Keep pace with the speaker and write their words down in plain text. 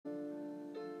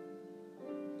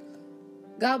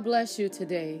God bless you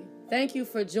today. Thank you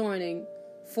for joining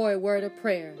for a word of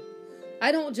prayer.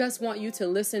 I don't just want you to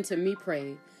listen to me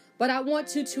pray, but I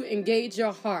want you to engage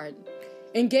your heart,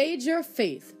 engage your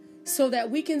faith, so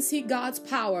that we can see God's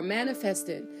power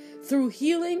manifested through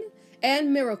healing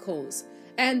and miracles,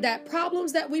 and that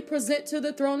problems that we present to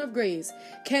the throne of grace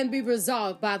can be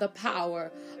resolved by the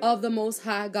power of the Most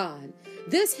High God.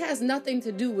 This has nothing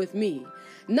to do with me,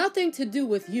 nothing to do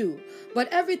with you, but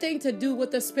everything to do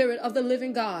with the Spirit of the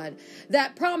living God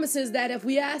that promises that if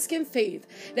we ask in faith,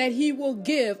 that He will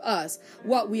give us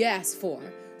what we ask for.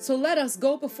 So let us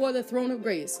go before the throne of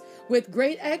grace with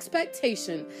great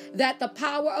expectation that the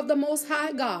power of the Most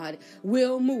High God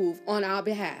will move on our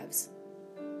behalves.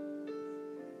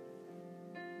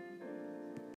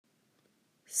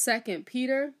 2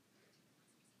 Peter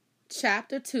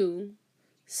chapter 2,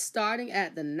 starting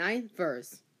at the 9th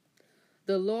verse.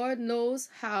 The Lord knows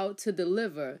how to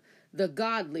deliver the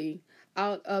godly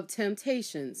out of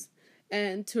temptations,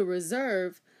 and to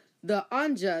reserve the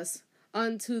unjust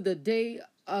unto the day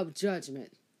of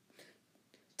judgment,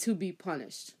 to be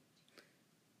punished.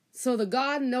 So the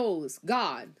God knows,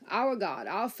 God,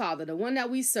 our Father, the one that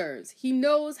we serve, He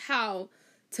knows how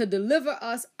to deliver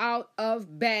us out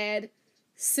of bad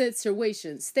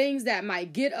situations, things that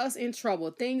might get us in trouble,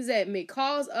 things that may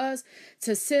cause us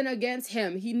to sin against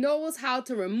Him. He knows how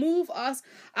to remove us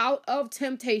out of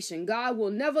temptation. God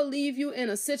will never leave you in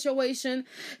a situation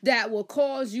that will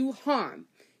cause you harm.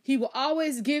 He will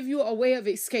always give you a way of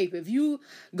escape. If you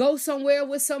go somewhere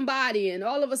with somebody and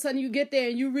all of a sudden you get there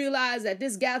and you realize that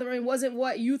this gathering wasn't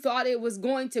what you thought it was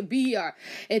going to be, or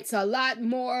it's a lot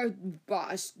more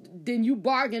than you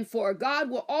bargained for,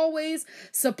 God will always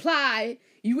supply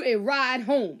you a ride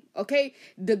home, okay?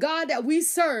 The God that we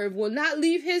serve will not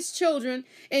leave His children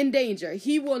in danger.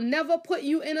 He will never put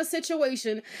you in a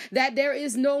situation that there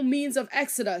is no means of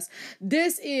exodus.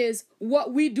 This is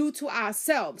what we do to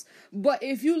ourselves. But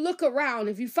if you look around,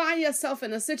 if you find yourself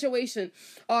in a situation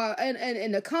or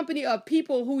in the company of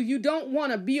people who you don't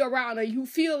want to be around, or you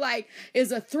feel like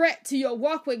is a threat to your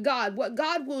walk with God, what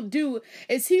God will do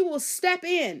is He will step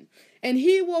in and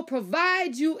He will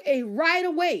provide you a right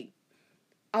away,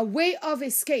 a way of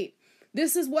escape.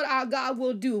 This is what our God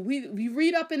will do. We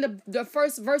read up in the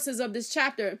first verses of this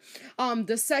chapter,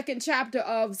 the second chapter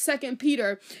of 2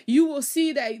 Peter, you will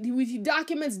see that he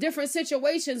documents different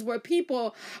situations where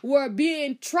people were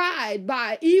being tried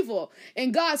by evil,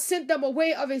 and God sent them a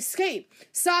way of escape.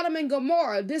 Sodom and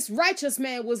Gomorrah, this righteous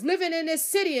man was living in this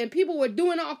city, and people were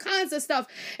doing all kinds of stuff,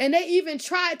 and they even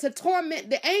tried to torment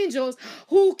the angels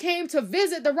who came to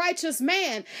visit the righteous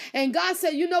man. And God said,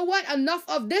 you know what? Enough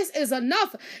of this is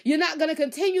enough. You're not going to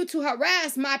continue to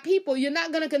harass my people. You're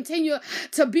not going to continue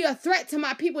to be a threat to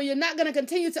my people. You're not going to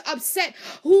continue to upset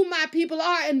who my people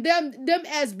are, and them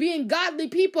as being godly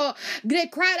people. They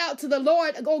cried out to the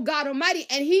Lord, oh God Almighty,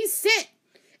 and He sent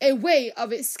a way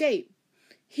of escape.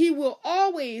 He will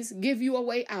always give you a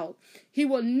way out. He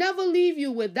will never leave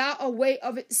you without a way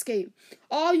of escape.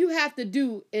 All you have to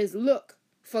do is look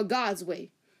for God's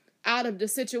way out of the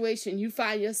situation you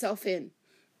find yourself in.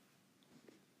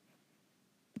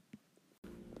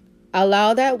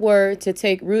 Allow that word to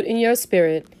take root in your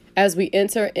spirit as we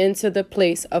enter into the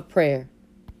place of prayer.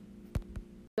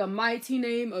 The mighty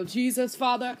name of Jesus,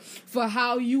 Father, for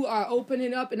how you are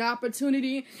opening up an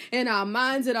opportunity in our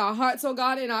minds and our hearts, oh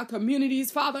God, in our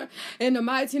communities, Father, in the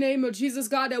mighty name of Jesus,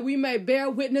 God, that we may bear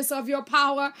witness of your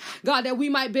power, God, that we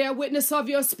might bear witness of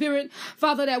your spirit,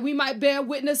 Father, that we might bear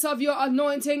witness of your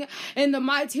anointing in the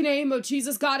mighty name of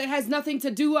Jesus, God. It has nothing to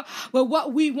do with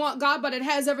what we want, God, but it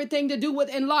has everything to do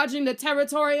with enlarging the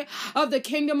territory of the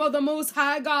kingdom of the Most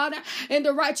High, God, in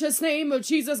the righteous name of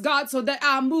Jesus, God, so that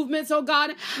our movements, oh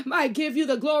God, might give you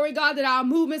the glory, God, that our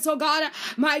movements, oh God,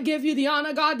 might give you the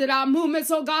honor, God, that our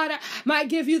movements, oh God, might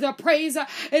give you the praise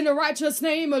in the righteous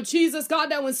name of Jesus, God,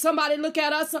 that when somebody look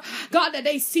at us, God, that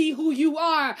they see who you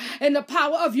are and the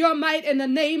power of your might in the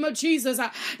name of Jesus,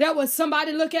 that when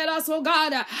somebody look at us, oh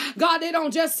God, God, they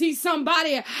don't just see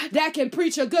somebody that can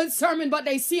preach a good sermon, but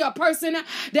they see a person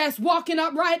that's walking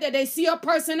upright, that they see a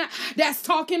person that's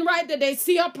talking right, that they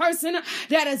see a person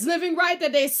that is living right,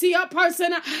 that they see a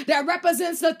person that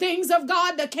represents the things of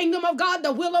God, the kingdom of God,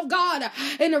 the will of God,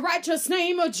 in the righteous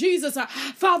name of Jesus.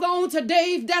 Father, on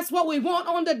today, that's what we want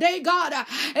on the day, God,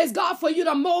 is God, for you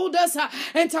to mold us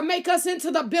and to make us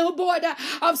into the billboard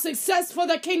of success for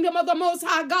the kingdom of the Most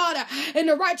High, God, in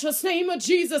the righteous name of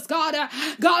Jesus, God.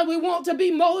 God, we want to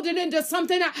be molded into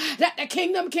something that the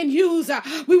kingdom can use.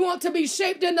 We want to be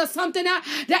shaped into something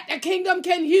that the kingdom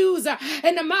can use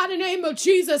in the mighty name of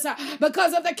Jesus,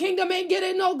 because if the kingdom ain't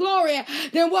getting no glory,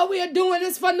 then what we are doing and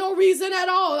it's for no reason at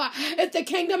all. If the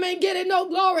kingdom ain't getting no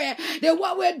glory, then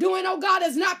what we're doing, oh God,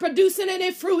 is not producing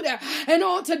any fruit. And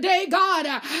on today, God,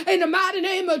 in the mighty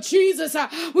name of Jesus,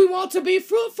 we want to be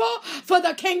fruitful for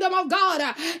the kingdom of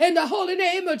God. In the holy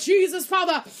name of Jesus,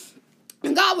 Father.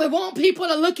 God, we want people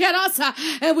to look at us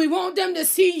and we want them to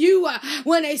see you.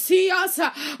 When they see us,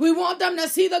 we want them to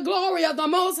see the glory of the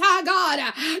Most High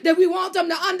God. That we want them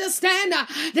to understand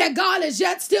that God is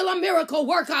yet still a miracle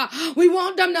worker. We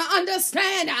want them to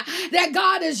understand that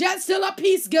God is yet still a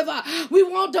peace giver. We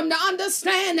want them to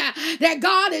understand that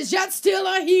God is yet still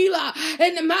a healer.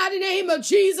 In the mighty name of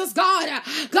Jesus, God.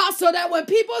 God, so that when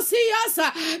people see us,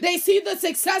 they see the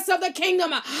success of the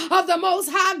kingdom of the Most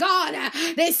High God.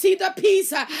 They see the peace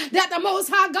that the Most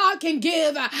High God can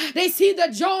give. They see the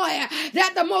joy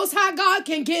that the Most High God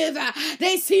can give.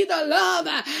 They see the love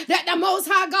that the Most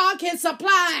High God can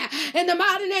supply. In the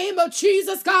mighty name of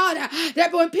Jesus, God,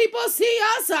 that when people see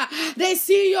us, they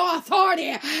see your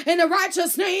authority. In the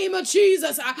righteous name of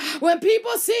Jesus, when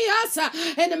people see us,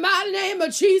 in the mighty name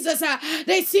of Jesus,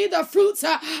 they see the fruits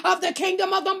of the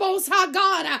kingdom of the Most High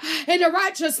God. In the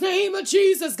righteous name of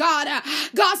Jesus, God,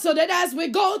 God, so that as we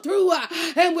go through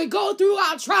and we go through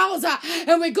our trials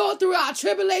and we go through our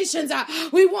tribulations,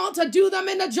 we want to do them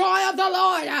in the joy of the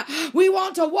Lord. We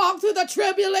want to walk through the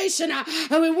tribulation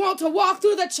and we want to walk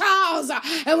through the trials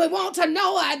and we want to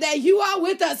know that you are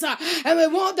with us and we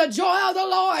want the joy of the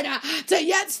Lord to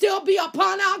yet still be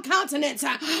upon our countenance.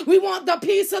 We want the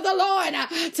peace of the Lord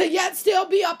to yet still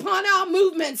be upon our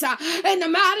movements in the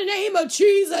mighty name of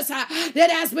Jesus, that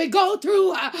as we go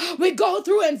through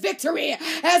in victory.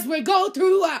 As we go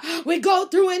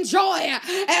through in joy.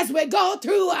 As we go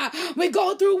through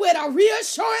with a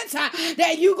reassurance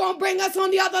that you're going to bring us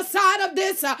on the other side of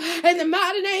this in the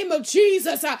mighty name of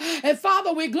Jesus. And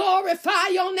Father, we glorify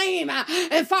your name.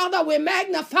 And Father, we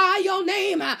magnify your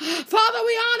name. Father,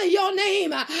 we honor your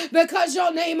name because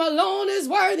your name alone is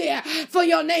worthy. For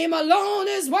your name alone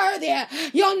is worthy.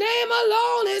 Your name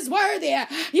alone is worthy.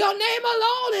 Your name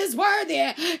alone is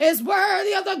worthy. It's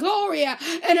worthy of the glory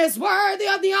and it's worthy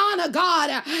of the honor,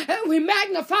 God. And we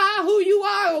magnify who you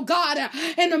are, oh God,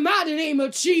 in the mighty name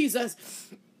of Jesus.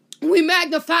 We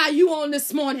magnify you on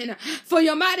this morning for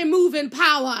your mighty moving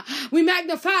power. We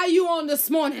magnify you on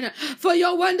this morning for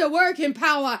your wonder working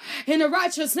power in the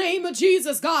righteous name of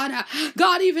Jesus, God.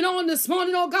 God, even on this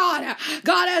morning, oh God,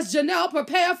 God, as Janelle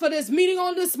prepared for this meeting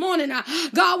on this morning,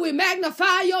 God, we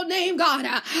magnify your name,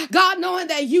 God. God, knowing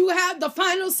that you have the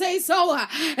final say so,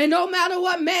 and no matter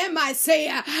what man might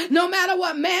say, no matter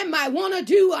what man might want to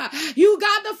do, you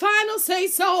got the final say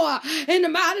so in the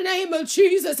mighty name of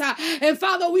Jesus. And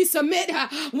Father, we submit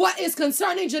what is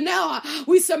concerning Janelle.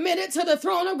 We submit it to the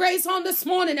throne of grace on this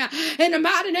morning in the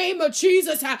mighty name of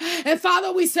Jesus. And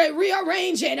Father, we say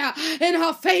rearrange it in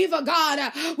her favor,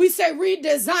 God. We say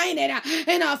redesign it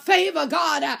in her favor,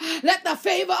 God. Let the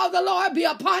favor of the Lord be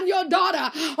upon your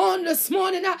daughter on this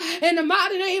morning in the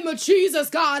mighty name of Jesus,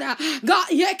 God. God,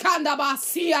 in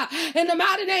the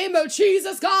mighty name of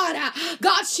Jesus, God.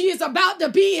 God, she is about to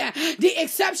be the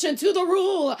exception to the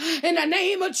rule in the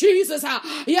name of Jesus.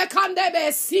 In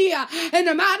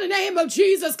the mighty name of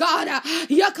Jesus, God.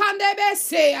 In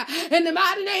the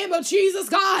mighty name of Jesus,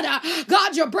 God.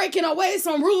 God, you're breaking away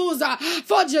some rules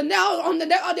for Janelle on the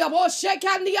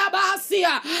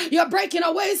you're breaking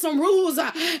away some rules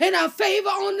in our favor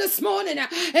on this morning.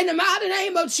 In the mighty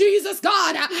name of Jesus,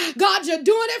 God. God, you're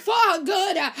doing it for her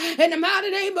good. In the mighty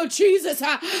name of Jesus,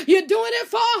 you're doing it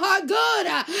for her good.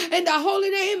 In the holy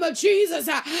name of Jesus,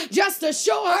 just to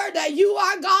show her that you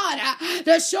are God.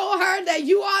 To show her that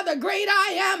you are the great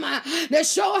I am. To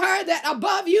show her that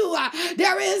above you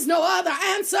there is no other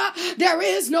answer. There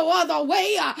is no other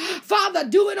way. Father,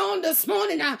 do it on this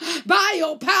morning by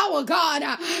your power,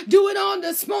 God. Do it on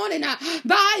this morning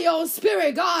by your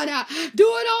spirit, God. Do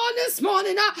it on this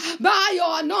morning by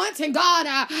your anointing,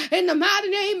 God. In the mighty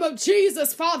name of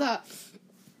Jesus, Father.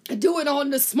 Do it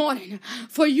on this morning,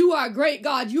 for you are great,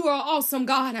 God. You are awesome,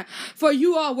 God, for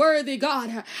you are worthy,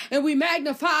 God, and we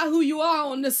magnify who you are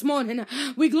on this morning.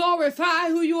 We glorify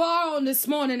who you are on this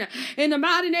morning in the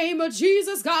mighty name of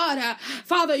Jesus, God.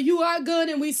 Father, you are good,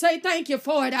 and we say thank you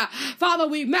for it. Father,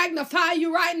 we magnify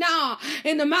you right now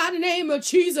in the mighty name of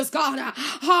Jesus, God.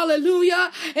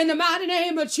 Hallelujah. In the mighty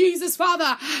name of Jesus,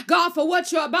 Father, God, for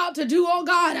what you're about to do, oh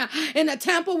God, in the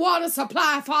Tampa water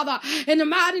supply, Father, in the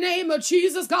mighty name of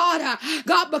Jesus, God.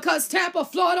 God, because Tampa,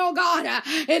 Florida, oh God,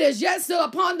 it is yet still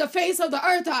upon the face of the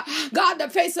earth. God, the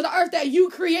face of the earth that you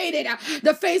created,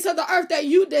 the face of the earth that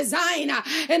you designed.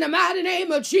 In the mighty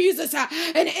name of Jesus,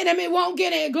 and the enemy won't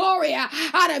get any glory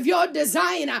out of your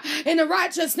design. In the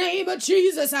righteous name of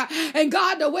Jesus, and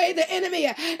God, the way the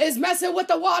enemy is messing with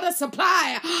the water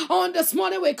supply on this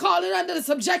morning, we call it under the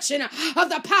subjection of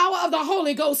the power of the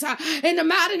Holy Ghost. In the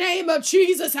mighty name of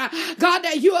Jesus, God,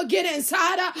 that you will get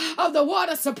inside of the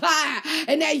water supply,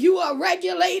 and that you will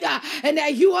regulate, and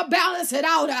that you will balance it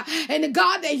out, and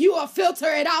God, that you will filter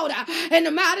it out. In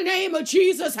the mighty name of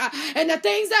Jesus, and the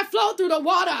things that flow through the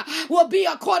water will be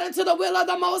according to the will of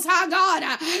the Most High God.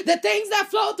 The things that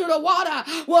flow through the water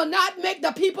will not make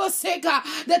the people sick.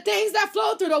 The things that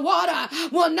flow through the water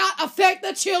will not affect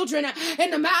the children.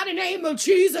 In the mighty name of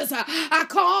Jesus, I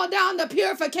call down the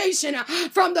purification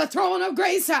from the throne of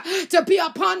grace to be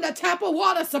upon the Tampa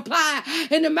water supply.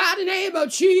 In the mighty name of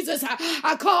Jesus,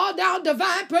 I call down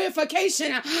divine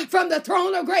purification from the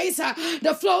throne of grace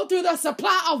to flow through the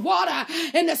supply of water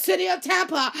in the city of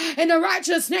Tampa. In the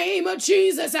righteous name of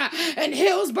Jesus, in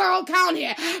Hillsborough County,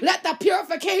 let the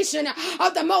purification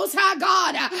of the Most High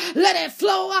God, let it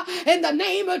flow in the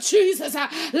name of Jesus.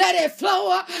 Let it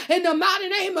flow in the mighty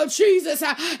name of Jesus.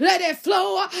 Let it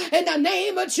flow in the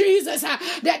name of Jesus.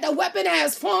 That the weapon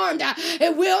has formed,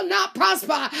 it will not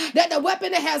prosper. That the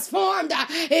weapon that has formed,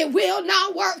 it will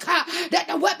not work. That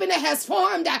the weapon that has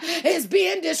formed is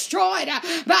being destroyed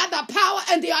by the power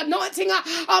and the anointing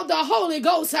of the Holy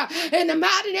Ghost. In the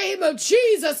mighty name of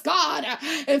Jesus, God.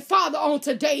 And Father, on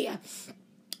today,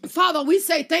 Father, we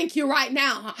say thank you right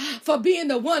now for being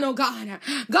the one, oh God.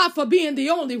 God, for being the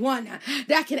only one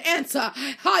that can answer.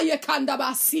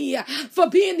 For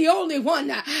being the only one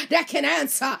that can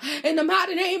answer. In the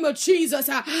mighty name of Jesus,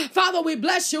 Father, we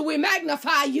bless you. We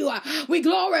magnify you. We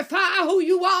glorify who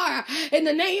you are. In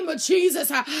the name of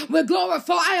Jesus, we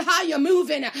glorify how you're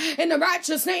moving. In the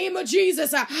righteous name of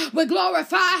Jesus, we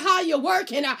glorify how you're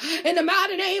working. In the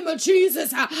mighty name of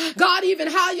Jesus, God, even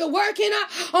how you're working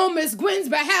on Miss Gwen's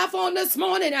behalf on this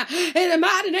morning. In the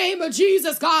mighty name of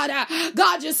Jesus, God.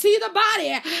 God, you see the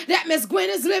body that Miss Gwen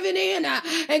is living in.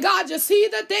 And God, you see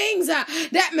the things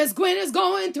that Miss Gwen is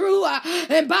going through.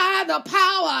 And by the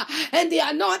power and the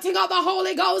anointing of the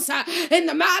Holy Ghost, in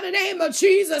the mighty name of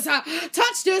Jesus,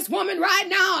 touch this woman right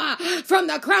now from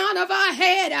the crown of her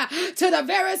head to the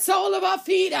very sole of her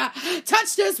feet.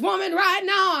 Touch this woman right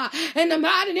now in the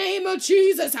mighty name of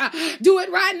Jesus. Do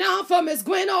it right now for Miss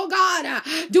Gwen, oh God.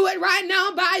 Do it right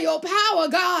now by your power,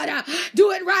 God.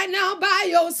 Do it right now by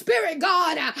your spirit,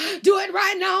 God. Do it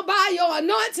right now by your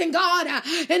anointing, God.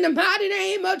 In the mighty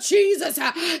name of Jesus.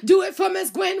 Do it for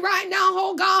Miss Gwen right now,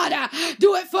 oh God.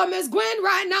 Do it for Miss Gwen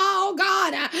right now, oh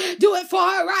God. Do it for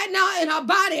her right now in her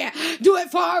body. Do it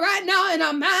for her right now in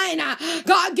her mind.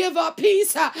 God, give her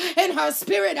peace in her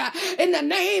spirit. In the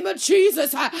name of Jesus.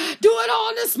 Do it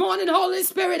on this morning, Holy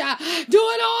Spirit. Do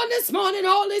it on this morning,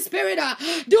 Holy Spirit.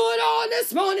 Do it on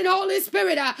this morning, Holy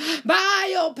Spirit. By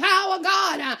your power,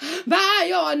 God. By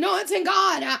your anointing,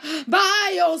 God.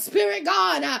 By your spirit,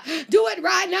 God. Do it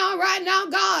right now,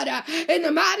 God. In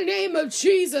the mighty name of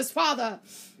Jesus, Father.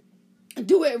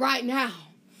 Do it right now.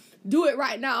 Do it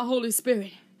right now, Holy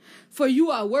Spirit. For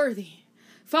you are worthy.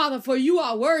 Father, for you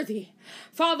are worthy.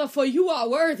 Father, for you are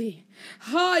worthy.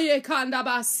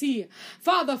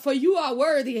 Father, for you are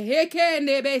worthy.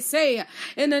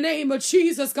 In the name of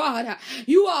Jesus, God,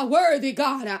 you are worthy,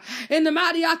 God. In the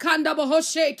mighty in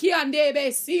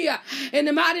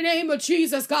the mighty name of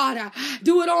Jesus, God,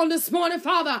 do it on this morning,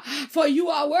 Father, for you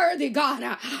are worthy, God.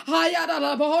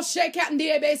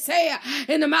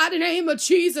 In the mighty name of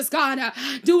Jesus, God,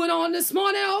 do it on this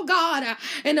morning, oh God.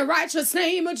 In the righteous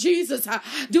name of Jesus,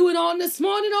 do it on this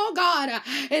morning, oh God.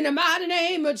 In the mighty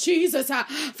name of Jesus.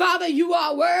 Father, you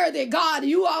are worthy, God.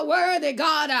 You are worthy,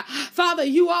 God. Father,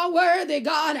 you are worthy,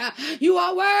 God. You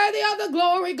are worthy of the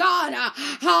glory, God.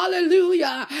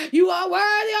 Hallelujah. You are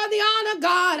worthy of the honor,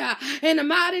 God. In the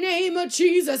mighty name of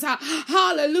Jesus.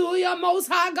 Hallelujah, Most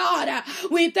High God.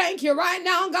 We thank you right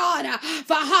now, God,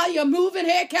 for how you're moving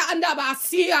here.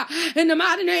 In the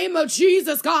mighty name of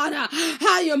Jesus, God.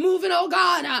 How you're moving, oh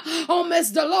God, on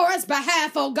Miss Dolores'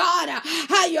 behalf, oh God.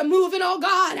 How you're moving moving, oh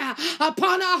God,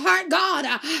 upon our heart, God.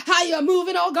 How you're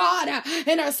moving, oh God,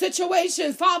 in our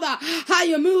situations, Father. How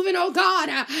you're moving, oh God,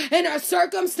 in our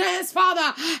circumstance,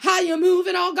 Father. How you're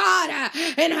moving, oh God,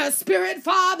 in her spirit,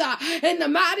 Father. In the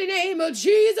mighty name of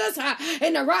Jesus,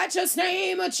 in the righteous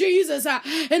name of Jesus,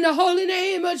 in the holy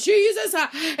name of Jesus,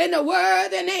 in the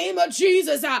worthy name of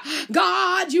Jesus.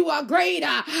 God, you are great.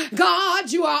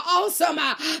 God, you are awesome.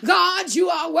 God, you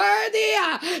are worthy.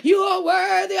 You are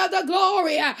worthy of the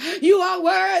glory. You are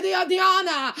worthy of the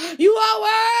honor. You are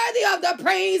worthy of the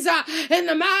praise in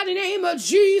the mighty name of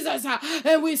Jesus.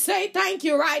 And we say thank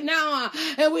you right now.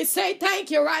 And we say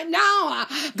thank you right now.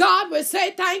 God, we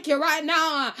say thank you right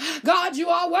now. God, you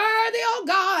are worthy, oh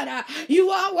God. You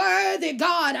are worthy,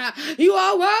 God. You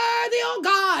are worthy, oh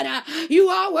God. You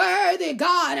are worthy,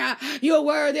 God. You are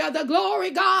worthy of the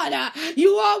glory, God.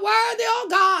 You are worthy, oh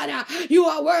God. You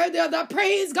are worthy of the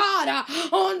praise, God,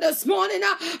 on this morning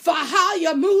for how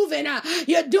you're moving.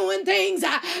 You're doing things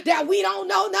that we don't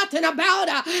know nothing about.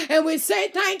 And we say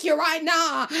thank you right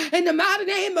now in the mighty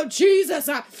name of Jesus.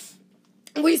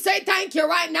 We say thank you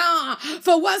right now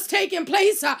for what's taking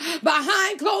place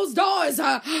behind closed doors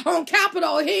on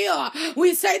Capitol Hill.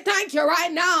 We say thank you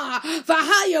right now for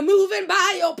how you're moving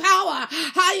by your power,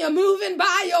 how you're moving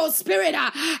by your spirit,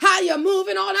 how you're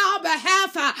moving on our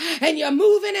behalf, and you're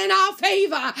moving in our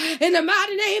favor in the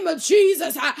mighty name of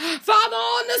Jesus. Father,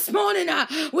 on this morning,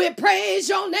 we praise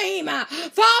your name.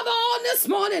 Father, on this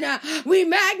morning, we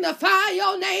magnify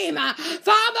your name.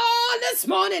 Father, on this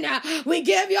morning, we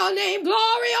give your name glory.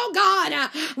 Oh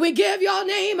God, we give your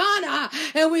name honor,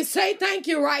 and we say thank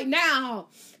you right now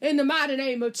in the mighty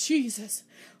name of Jesus.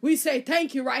 We say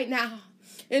thank you right now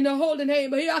in the holy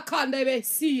name of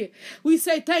Yakandebe. We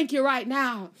say thank you right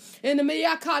now in the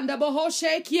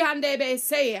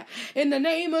in the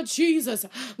name of Jesus.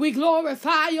 We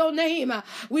glorify your name.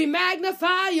 We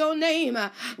magnify your name.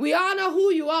 We honor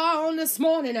who you are on this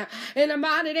morning in the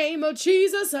mighty name of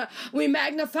Jesus. We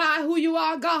magnify who you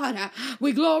are, God.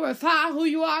 We glorify who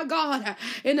you are, God,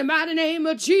 in the mighty name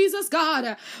of Jesus,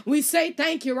 God. We say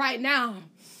thank you right now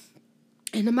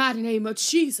in the mighty name of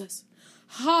Jesus.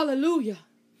 Hallelujah.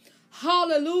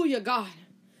 Hallelujah, God.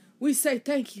 We say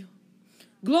thank you.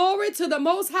 Glory to the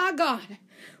Most High God.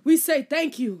 We say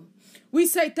thank you. We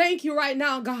say thank you right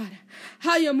now, God,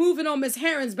 how you're moving on Miss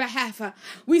Heron's behalf.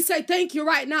 We say thank you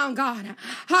right now, God,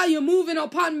 how you're moving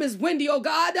upon Miss Wendy, oh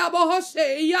God.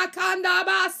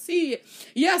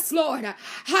 Yes, Lord,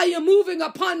 how you're moving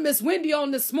upon Miss Wendy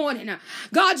on this morning.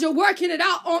 God, you're working it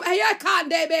out on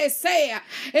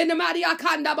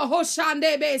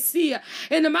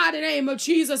in the mighty name of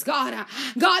Jesus, God.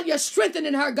 God, you're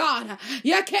strengthening her, God.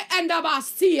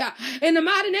 In the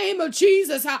mighty name of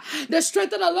Jesus, the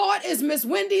strength of the Lord is Miss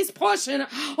Wendy's portion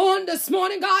on this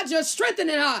morning. God, you're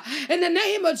strengthening her in the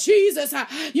name of Jesus.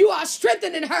 You are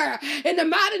strengthening her in the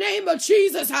mighty name of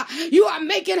Jesus. You are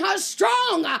making her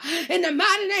strong in the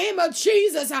mighty name of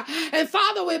Jesus. And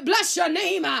Father, we bless your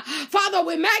name. Father,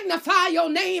 we magnify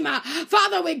your name.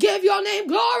 Father, we give your name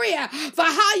glory for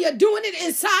how you're doing it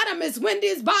inside of Miss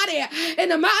Wendy's body in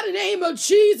the mighty name of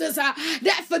Jesus.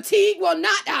 That fatigue will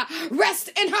not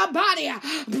rest in her body.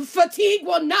 Fatigue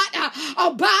will not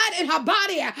abide in her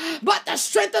body, but the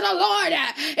strength of the Lord,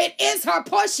 it is her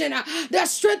portion. The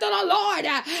strength of the Lord,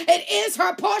 it is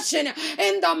her portion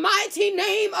in the mighty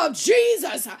name of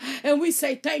Jesus. And we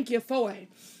say thank you for it.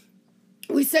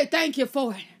 We say thank you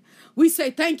for it. We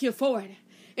say thank you for it.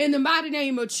 In the mighty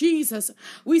name of Jesus,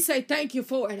 we say thank you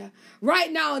for it.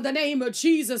 Right now, in the name of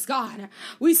Jesus, God,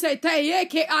 we say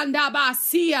thank you.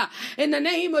 In the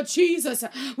name of Jesus,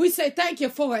 we say thank you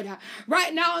for it.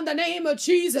 Right now, in the name of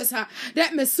Jesus,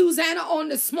 that Miss Susanna on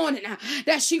this morning,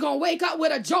 that she gonna wake up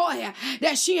with a joy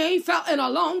that she ain't felt in a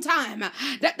long time.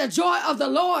 That the joy of the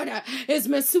Lord is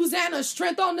Miss Susanna's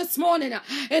strength on this morning.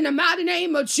 In the mighty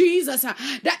name of Jesus,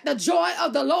 that the joy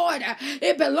of the Lord,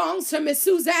 it belongs to Miss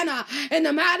Susanna. In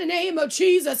the mighty name of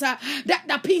Jesus, that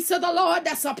the peace of the Lord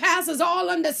that surpasses all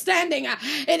understanding,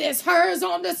 it is hers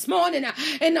on this morning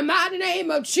in the mighty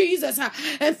name of Jesus.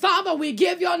 And Father, we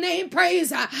give your name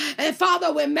praise, and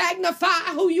Father, we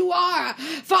magnify who you are.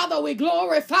 Father, we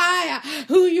glorify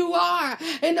who you are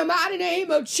in the mighty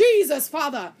name of Jesus.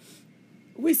 Father,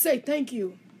 we say thank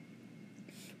you.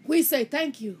 We say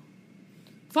thank you.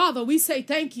 Father, we say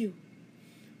thank you.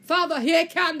 Father,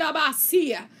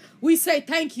 we say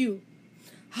thank you.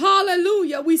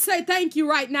 Hallelujah. We say thank you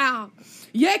right now.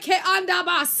 Yeke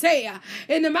andabasea.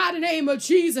 In the mighty name of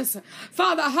Jesus.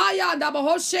 Father,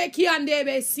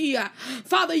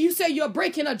 Father, you say you're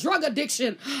breaking a drug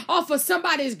addiction off of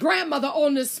somebody's grandmother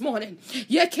on this morning.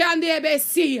 Yeke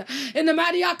andabasea. In the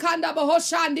mighty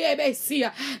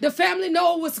the family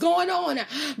know what's going on,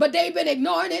 but they've been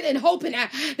ignoring it and hoping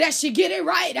that she get it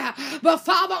right. But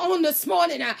Father, on this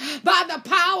morning, by the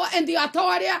power and the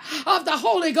authority of the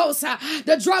Holy Ghost,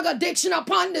 the drug addiction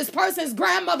upon this person's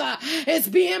grandmother is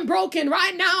being broken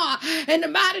right now. In the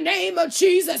mighty name of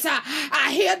Jesus,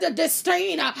 I hear the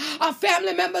disdain of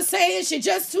family members saying she's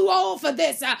just too old for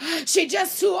this. She's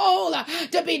just too old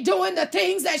to be doing the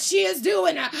things that she is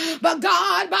doing. But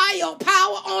God, by your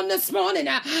power on this morning,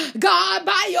 God,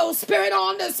 by your spirit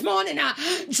on this morning,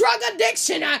 drug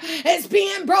addiction is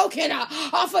being broken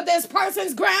off of this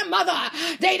person's grandmother.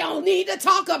 They don't need to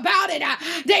talk about it.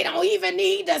 They don't even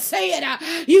need to say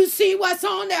it. You see what's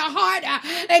on their heart.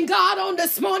 And God, on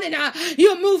this morning,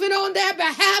 you're moving on their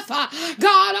behalf.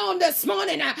 God, on this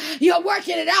morning, you're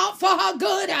working it out for her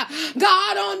good.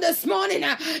 God, on this morning,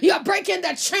 you're breaking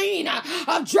the chain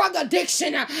of drug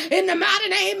addiction. In the mighty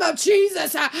name of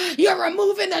Jesus, you're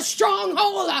removing the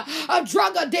stronghold of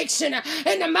drug addiction.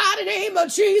 In the mighty name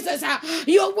of Jesus,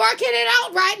 you're working it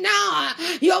out right now.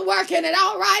 You're working it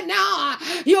out right now.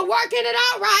 You're working it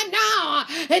out right now.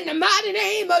 In the mighty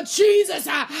name of Jesus,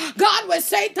 God will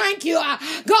say thank you.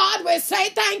 God will say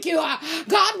thank you.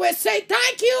 God will say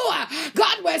thank you.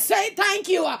 God will say thank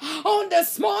you on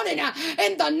this morning.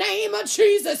 In the name of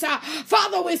Jesus,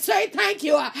 Father, we say thank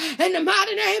you. In the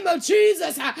mighty name of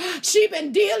Jesus, she's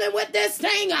been dealing with this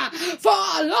thing for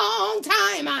a long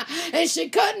time, and she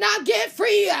could not get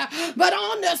free. But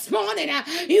on this morning,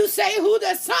 you say who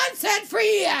the Son set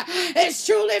free is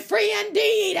truly free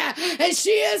indeed. And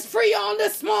she is free on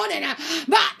this morning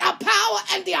by the power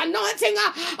and the anointing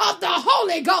of the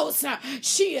Holy Ghost.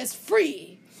 She is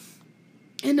free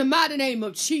in the mighty name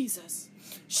of Jesus.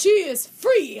 She is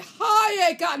free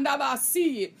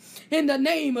in the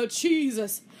name of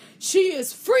Jesus. She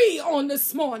is free on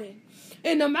this morning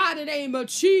in the mighty name of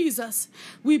Jesus.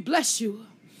 We bless you.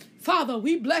 Father,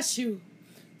 we bless you.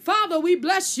 Father, we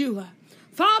bless you.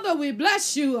 Father, we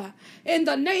bless you. In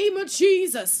the name of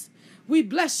Jesus, we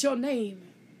bless your name.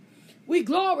 We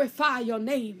glorify your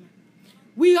name.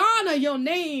 We honor your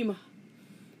name.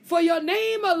 For your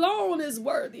name alone is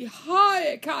worthy.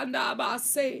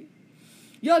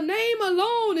 Your name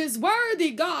alone is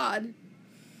worthy, God.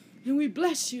 And we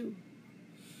bless you.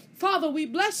 Father, we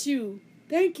bless you.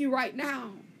 Thank you right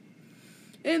now.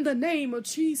 In the name of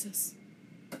Jesus.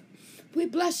 We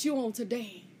bless you on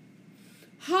today.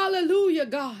 Hallelujah,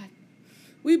 God.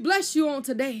 We bless you on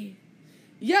today.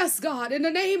 Yes, God, in the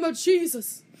name of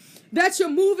Jesus, that you're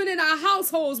moving in our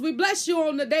households. We bless you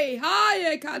on the day.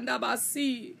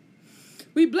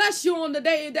 We bless you on the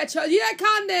day that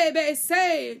you're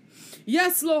say.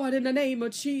 Yes, Lord, in the name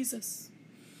of Jesus.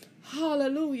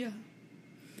 Hallelujah.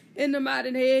 In the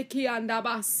mighty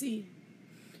name,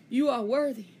 you are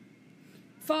worthy.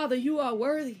 Father, you are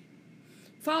worthy.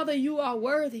 Father, you are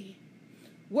worthy.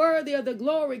 Worthy of the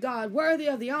glory, God. Worthy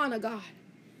of the honor, God.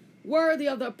 Worthy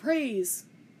of the praise.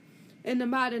 In the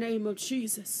mighty name of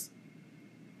Jesus.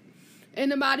 In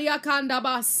the mighty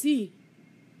Akandabasi.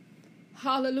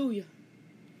 Hallelujah.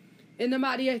 In the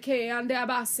mighty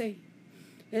Akandabase.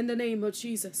 In the name of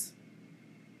Jesus.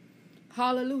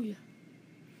 Hallelujah.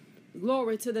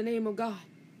 Glory to the name of God.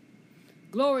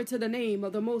 Glory to the name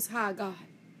of the Most High God.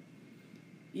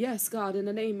 Yes, God, in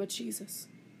the name of Jesus.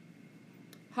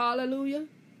 Hallelujah.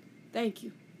 Thank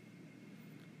you.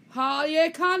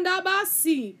 Hallelujah.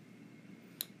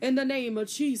 In the name of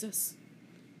Jesus.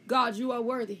 God, you are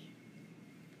worthy.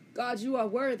 God, you are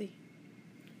worthy.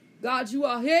 God, you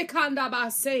are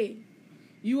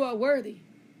you are worthy.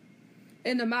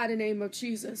 In the mighty name of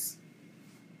Jesus.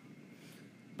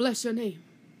 Bless your name.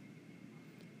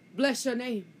 Bless your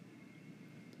name.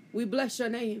 We bless your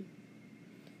name.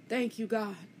 Thank you,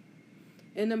 God.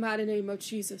 In the mighty name of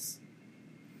Jesus.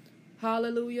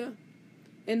 Hallelujah.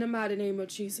 In the mighty name of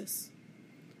Jesus.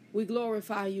 We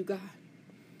glorify you, God.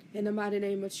 In the mighty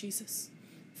name of Jesus.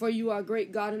 For you are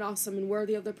great, God, and awesome, and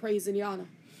worthy of the praise and the honor.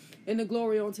 In the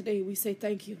glory on today, we say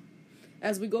thank you.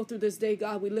 As we go through this day,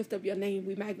 God, we lift up your name.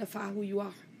 We magnify who you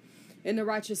are. In the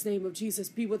righteous name of Jesus,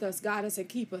 be with us, guide us, and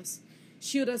keep us.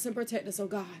 Shield us and protect us, oh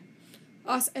God.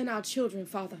 Us and our children,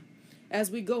 Father. As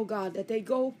we go, God, that they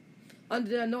go under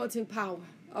the anointing power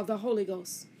of the Holy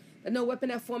Ghost. That no weapon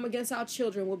that form against our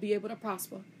children will be able to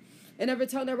prosper. And every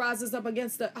tongue that rises up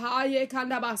against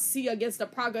the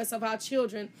progress of our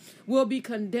children will be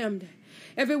condemned.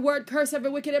 Every word curse, every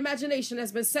wicked imagination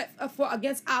that's been set for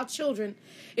against our children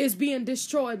is being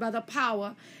destroyed by the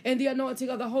power and the anointing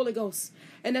of the Holy Ghost.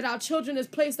 And that our children is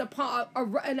placed upon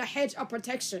in a hedge of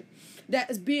protection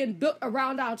that is being built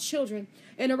around our children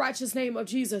in the righteous name of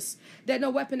Jesus. That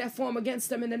no weapon that form against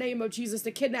them in the name of Jesus.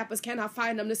 The kidnappers cannot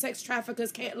find them. The sex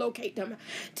traffickers can't locate them.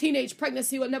 Teenage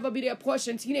pregnancy will never be their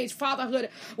portion. Teenage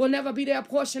fatherhood will never be their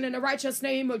portion in the righteous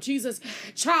name of Jesus.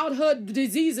 Childhood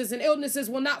diseases and illnesses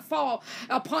will not fall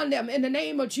upon them in the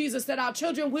name of Jesus. That our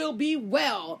children will be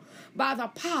well by the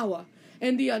power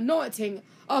and the anointing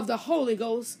of the Holy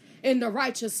Ghost in the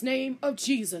righteous name of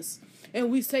Jesus. And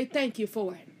we say thank you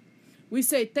for it. We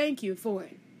say thank you for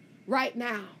it right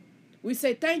now. We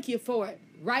say thank you for it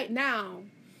right now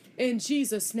in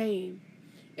Jesus' name.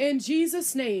 In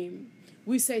Jesus' name,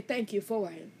 we say thank you for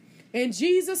it. In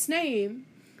Jesus' name,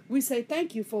 we say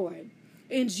thank you for it.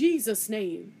 In Jesus'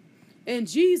 name. In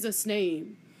Jesus'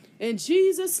 name. In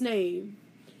Jesus' name.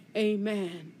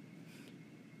 Amen.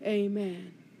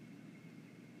 Amen.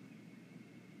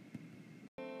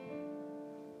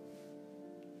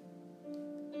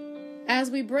 As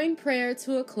we bring prayer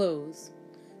to a close,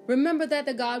 remember that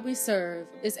the God we serve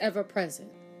is ever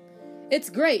present. It's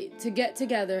great to get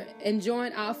together and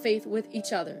join our faith with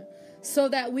each other so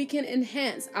that we can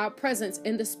enhance our presence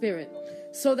in the Spirit,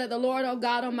 so that the Lord our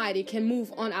God Almighty can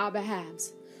move on our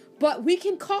behalves. But we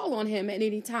can call on Him at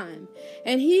any time,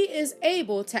 and He is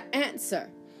able to answer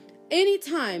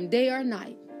anytime, day or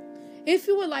night. If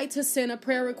you would like to send a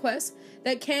prayer request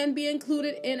that can be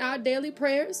included in our daily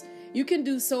prayers, you can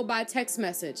do so by text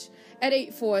message at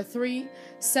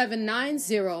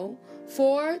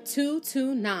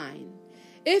 843-790-4229.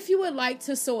 If you would like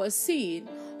to sow a seed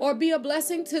or be a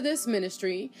blessing to this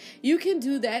ministry, you can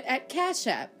do that at Cash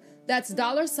App. That's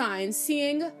 $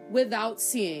 Seeing Without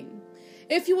Seeing.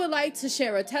 If you would like to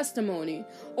share a testimony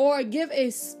or give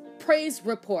a praise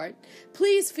report,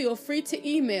 please feel free to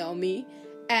email me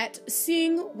at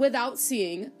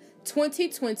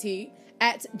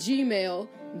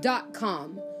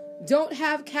seeingwithoutseeing2020@gmail.com. Don't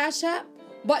have Cash App,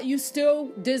 but you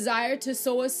still desire to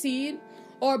sow a seed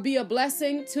or be a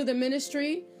blessing to the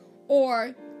ministry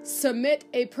or submit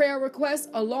a prayer request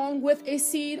along with a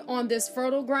seed on this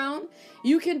fertile ground,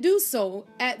 you can do so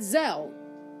at Zelle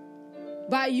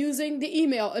by using the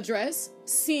email address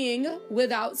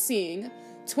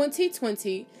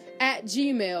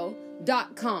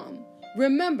seeingwithoutseeing2020@gmail.com.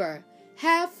 Remember,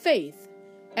 have faith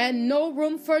and no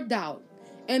room for doubt,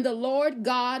 and the Lord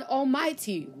God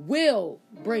Almighty will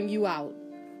bring you out.